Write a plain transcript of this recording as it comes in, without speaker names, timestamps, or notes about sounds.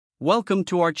Welcome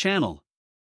to our channel.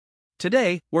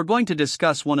 Today, we're going to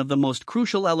discuss one of the most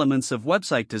crucial elements of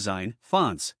website design,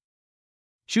 fonts.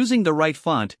 Choosing the right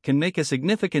font can make a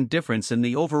significant difference in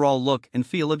the overall look and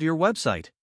feel of your website.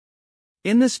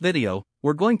 In this video,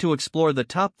 we're going to explore the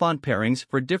top font pairings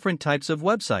for different types of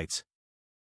websites.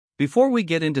 Before we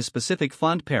get into specific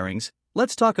font pairings,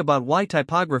 let's talk about why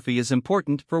typography is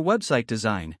important for website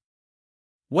design.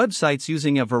 Websites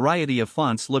using a variety of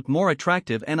fonts look more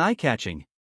attractive and eye-catching.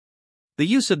 The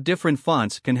use of different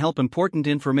fonts can help important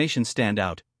information stand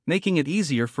out, making it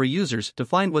easier for users to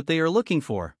find what they are looking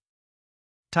for.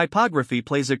 Typography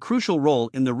plays a crucial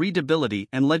role in the readability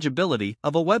and legibility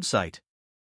of a website.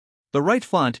 The right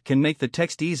font can make the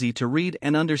text easy to read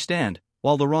and understand,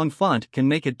 while the wrong font can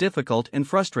make it difficult and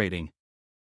frustrating.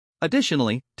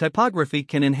 Additionally, typography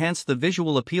can enhance the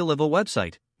visual appeal of a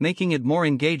website, making it more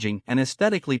engaging and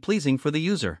aesthetically pleasing for the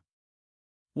user.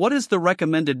 What is the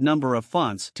recommended number of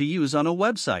fonts to use on a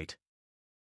website?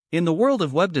 In the world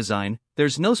of web design,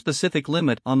 there's no specific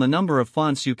limit on the number of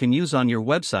fonts you can use on your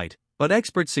website, but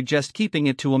experts suggest keeping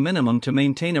it to a minimum to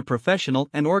maintain a professional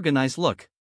and organized look.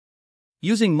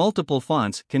 Using multiple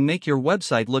fonts can make your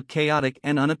website look chaotic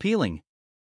and unappealing.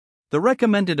 The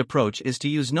recommended approach is to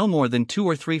use no more than 2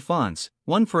 or 3 fonts,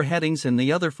 one for headings and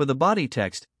the other for the body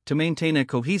text, to maintain a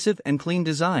cohesive and clean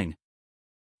design.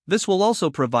 This will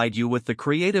also provide you with the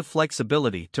creative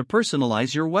flexibility to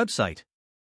personalize your website.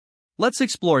 Let's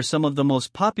explore some of the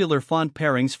most popular font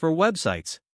pairings for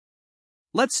websites.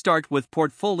 Let's start with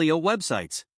portfolio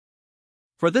websites.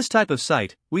 For this type of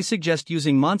site, we suggest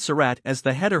using Montserrat as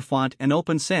the header font and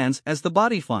Open Sans as the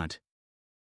body font.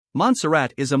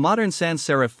 Montserrat is a modern sans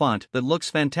serif font that looks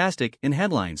fantastic in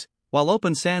headlines, while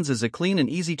Open Sans is a clean and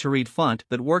easy-to-read font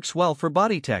that works well for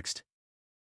body text.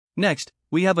 Next,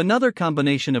 we have another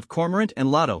combination of Cormorant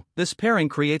and Lotto. This pairing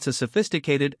creates a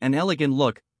sophisticated and elegant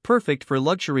look, perfect for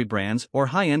luxury brands or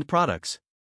high-end products.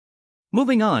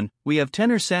 Moving on, we have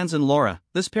Tenor Sans and Laura.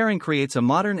 This pairing creates a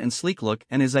modern and sleek look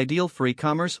and is ideal for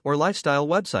e-commerce or lifestyle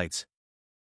websites.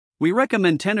 We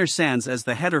recommend Tenor Sans as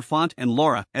the header font and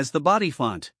Laura as the body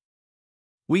font.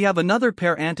 We have another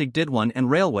pair, Antic Didwan and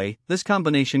Railway. This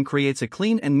combination creates a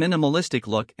clean and minimalistic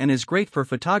look and is great for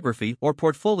photography or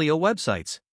portfolio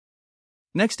websites.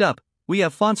 Next up, we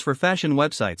have fonts for fashion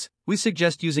websites. We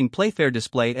suggest using Playfair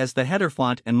Display as the header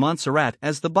font and Montserrat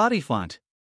as the body font.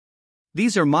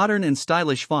 These are modern and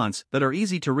stylish fonts that are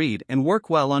easy to read and work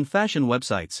well on fashion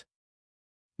websites.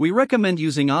 We recommend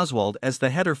using Oswald as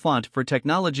the header font for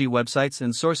technology websites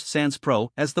and Source Sans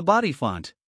Pro as the body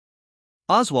font.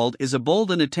 Oswald is a bold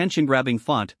and attention-grabbing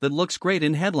font that looks great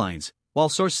in headlines, while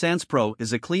Source Sans Pro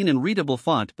is a clean and readable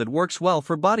font that works well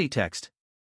for body text.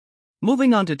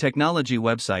 Moving on to technology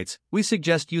websites, we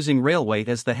suggest using Railway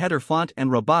as the header font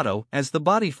and Roboto as the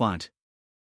body font.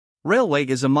 Railway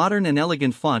is a modern and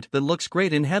elegant font that looks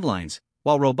great in headlines,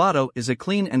 while Roboto is a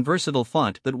clean and versatile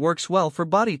font that works well for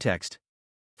body text.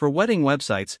 For wedding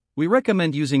websites, we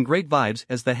recommend using Great Vibes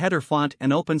as the header font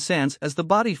and Open Sans as the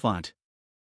body font.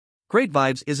 Great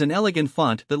Vibes is an elegant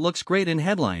font that looks great in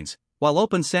headlines, while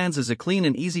Open Sans is a clean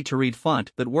and easy-to-read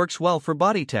font that works well for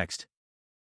body text.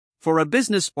 For a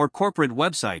business or corporate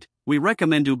website, we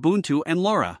recommend Ubuntu and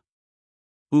Laura.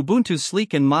 Ubuntu's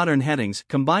sleek and modern headings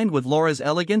combined with Laura's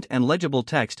elegant and legible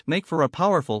text make for a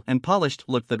powerful and polished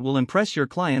look that will impress your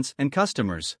clients and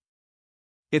customers.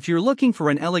 If you're looking for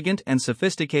an elegant and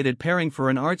sophisticated pairing for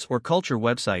an arts or culture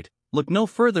website, look no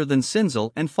further than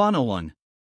Cinzel and Fauna1.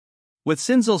 With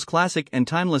Cinzel's classic and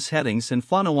timeless headings and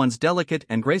Fauna1's delicate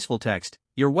and graceful text,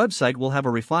 your website will have a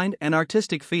refined and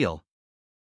artistic feel.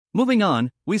 Moving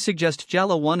on, we suggest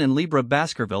Jala1 and Libra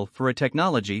Baskerville for a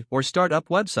technology or startup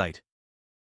website.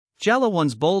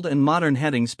 Jala1's bold and modern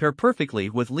headings pair perfectly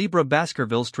with Libra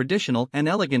Baskerville's traditional and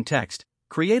elegant text,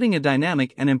 creating a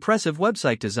dynamic and impressive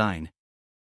website design.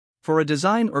 For a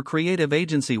design or creative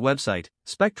agency website,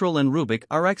 Spectral and Rubik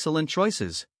are excellent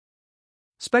choices.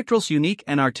 Spectral's unique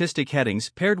and artistic headings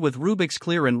paired with Rubik's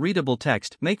clear and readable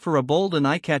text make for a bold and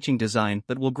eye-catching design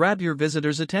that will grab your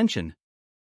visitors' attention.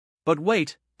 But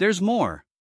wait, there's more.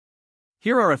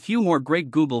 Here are a few more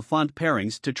great Google font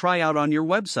pairings to try out on your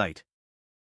website.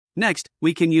 Next,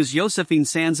 we can use Josephine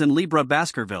Sans and Libra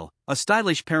Baskerville, a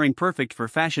stylish pairing perfect for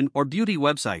fashion or beauty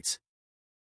websites.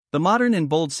 The modern and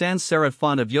bold sans serif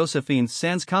font of Josephine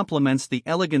Sans complements the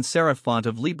elegant serif font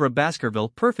of Libra Baskerville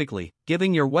perfectly,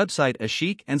 giving your website a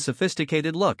chic and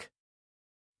sophisticated look.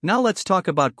 Now let's talk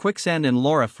about Quicksand and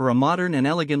Laura for a modern and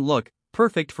elegant look,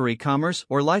 perfect for e-commerce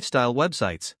or lifestyle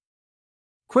websites.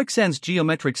 Quicksand's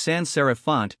geometric sans serif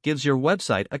font gives your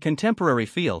website a contemporary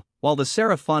feel, while the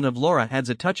serif font of Laura adds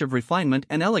a touch of refinement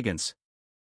and elegance.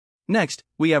 Next,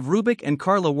 we have Rubik and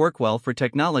Carla work well for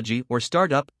technology or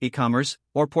startup, e-commerce,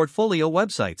 or portfolio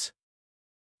websites.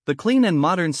 The clean and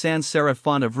modern sans serif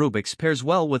font of Rubik's pairs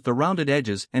well with the rounded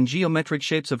edges and geometric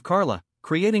shapes of Carla,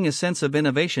 creating a sense of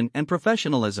innovation and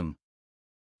professionalism.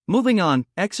 Moving on,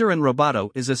 Exer and Roboto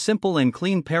is a simple and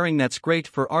clean pairing that's great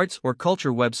for arts or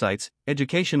culture websites,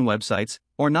 education websites,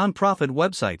 or non-profit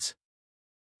websites.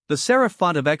 The serif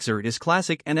font of Exer is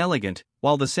classic and elegant,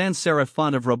 while the sans serif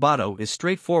font of Roboto is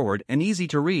straightforward and easy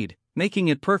to read, making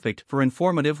it perfect for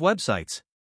informative websites.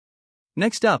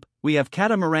 Next up, we have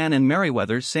Catamaran and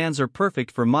Merriweather sans are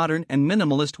perfect for modern and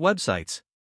minimalist websites.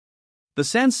 The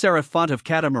sans serif font of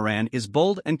Catamaran is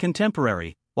bold and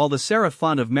contemporary, while the serif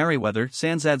font of Merriweather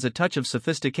sans adds a touch of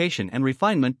sophistication and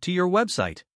refinement to your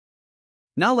website.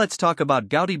 Now let's talk about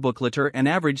Gaudi Bookletter and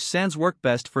Average sans work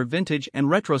best for vintage and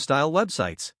retro-style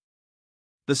websites.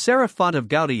 The serif font of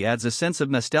Gaudi adds a sense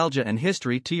of nostalgia and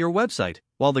history to your website,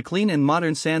 while the clean and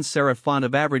modern sans serif font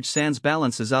of Average sans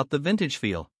balances out the vintage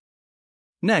feel.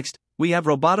 Next, we have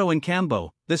Roboto and Cambo.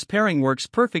 This pairing works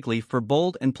perfectly for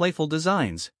bold and playful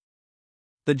designs.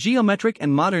 The geometric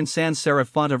and modern sans serif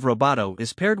font of Roboto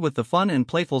is paired with the fun and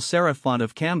playful serif font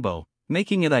of Cambo,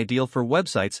 making it ideal for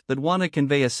websites that want to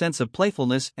convey a sense of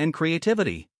playfulness and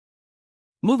creativity.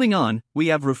 Moving on, we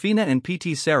have Rufina and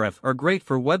PT Serif are great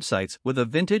for websites with a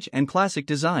vintage and classic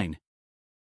design.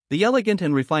 The elegant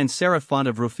and refined serif font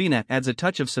of Rufina adds a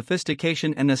touch of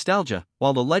sophistication and nostalgia,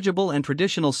 while the legible and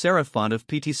traditional serif font of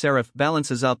PT Serif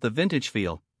balances out the vintage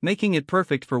feel, making it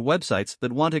perfect for websites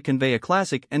that want to convey a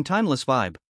classic and timeless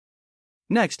vibe.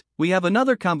 Next, we have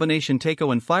another combination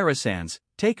Takeo and Fira Sans.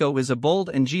 Takeo is a bold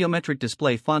and geometric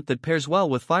display font that pairs well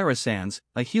with Fira Sans,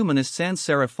 a humanist sans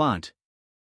serif font.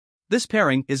 This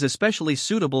pairing is especially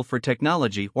suitable for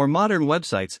technology or modern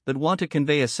websites that want to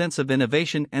convey a sense of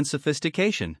innovation and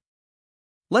sophistication.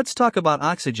 Let's talk about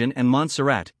Oxygen and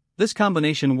Montserrat. This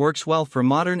combination works well for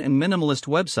modern and minimalist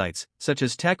websites, such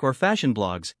as tech or fashion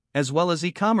blogs, as well as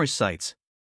e-commerce sites.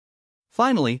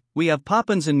 Finally, we have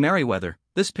Poppins and Merriweather.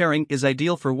 This pairing is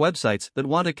ideal for websites that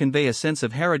want to convey a sense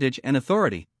of heritage and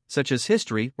authority, such as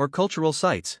history or cultural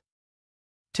sites.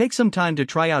 Take some time to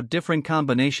try out different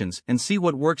combinations and see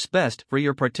what works best for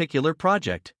your particular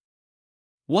project.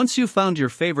 Once you've found your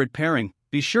favorite pairing,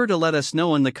 be sure to let us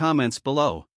know in the comments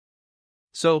below.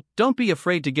 So, don't be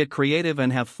afraid to get creative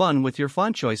and have fun with your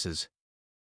font choices.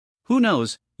 Who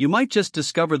knows, you might just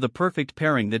discover the perfect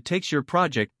pairing that takes your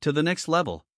project to the next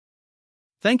level.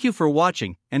 Thank you for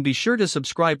watching, and be sure to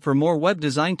subscribe for more web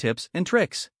design tips and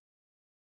tricks.